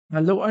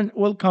Hello and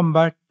welcome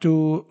back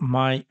to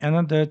my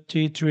another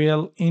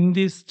tutorial. In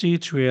this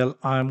tutorial,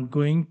 I'm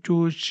going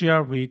to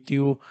share with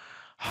you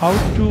how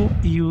to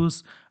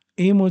use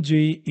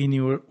emoji in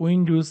your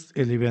Windows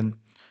 11.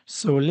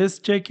 So let's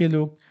take a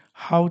look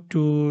how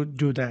to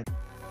do that.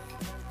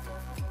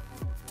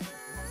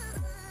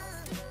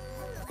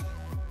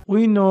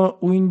 We know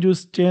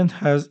Windows 10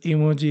 has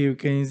emoji. You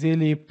can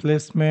easily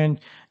placement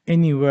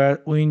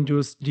anywhere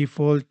Windows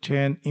default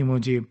 10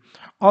 emoji.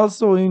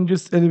 Also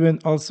Windows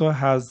 11 also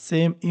has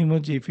same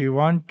emoji if you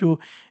want to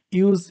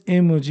use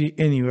emoji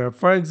anywhere.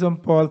 For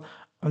example,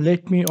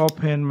 let me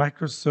open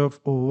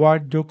Microsoft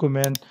Word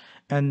document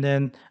and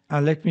then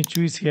let me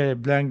choose here a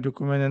blank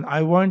document and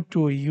I want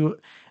to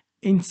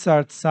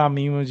insert some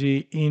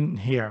emoji in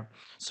here.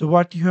 So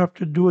what you have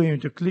to do, you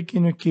have to click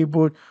in your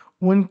keyboard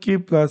one key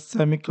plus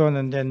semicolon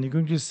and then you're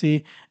going to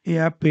see it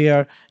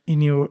appear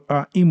in your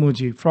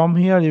emoji. From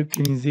here you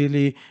can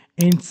easily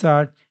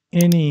insert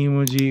any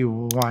emoji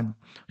you want,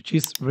 which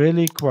is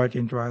really quite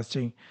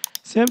interesting.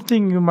 Same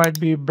thing, you might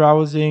be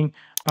browsing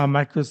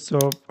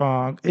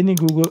Microsoft, any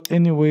Google,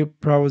 any web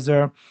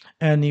browser,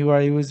 and you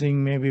are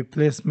using maybe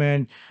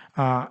placement.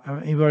 You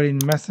are in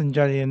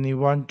Messenger and you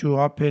want to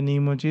open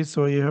emoji,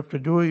 so you have to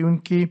do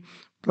one key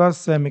plus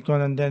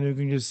semicolon, and then you're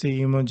going to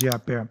see emoji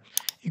appear.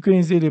 You can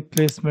easily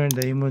placement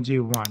the emoji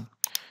one.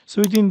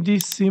 So within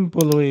this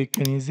simple way, you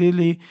can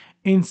easily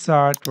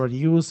insert or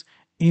use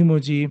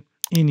emoji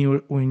in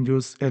your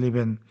Windows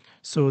 11.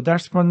 So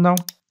that's for now.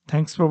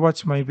 Thanks for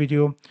watching my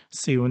video.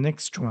 See you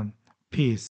next one. Peace.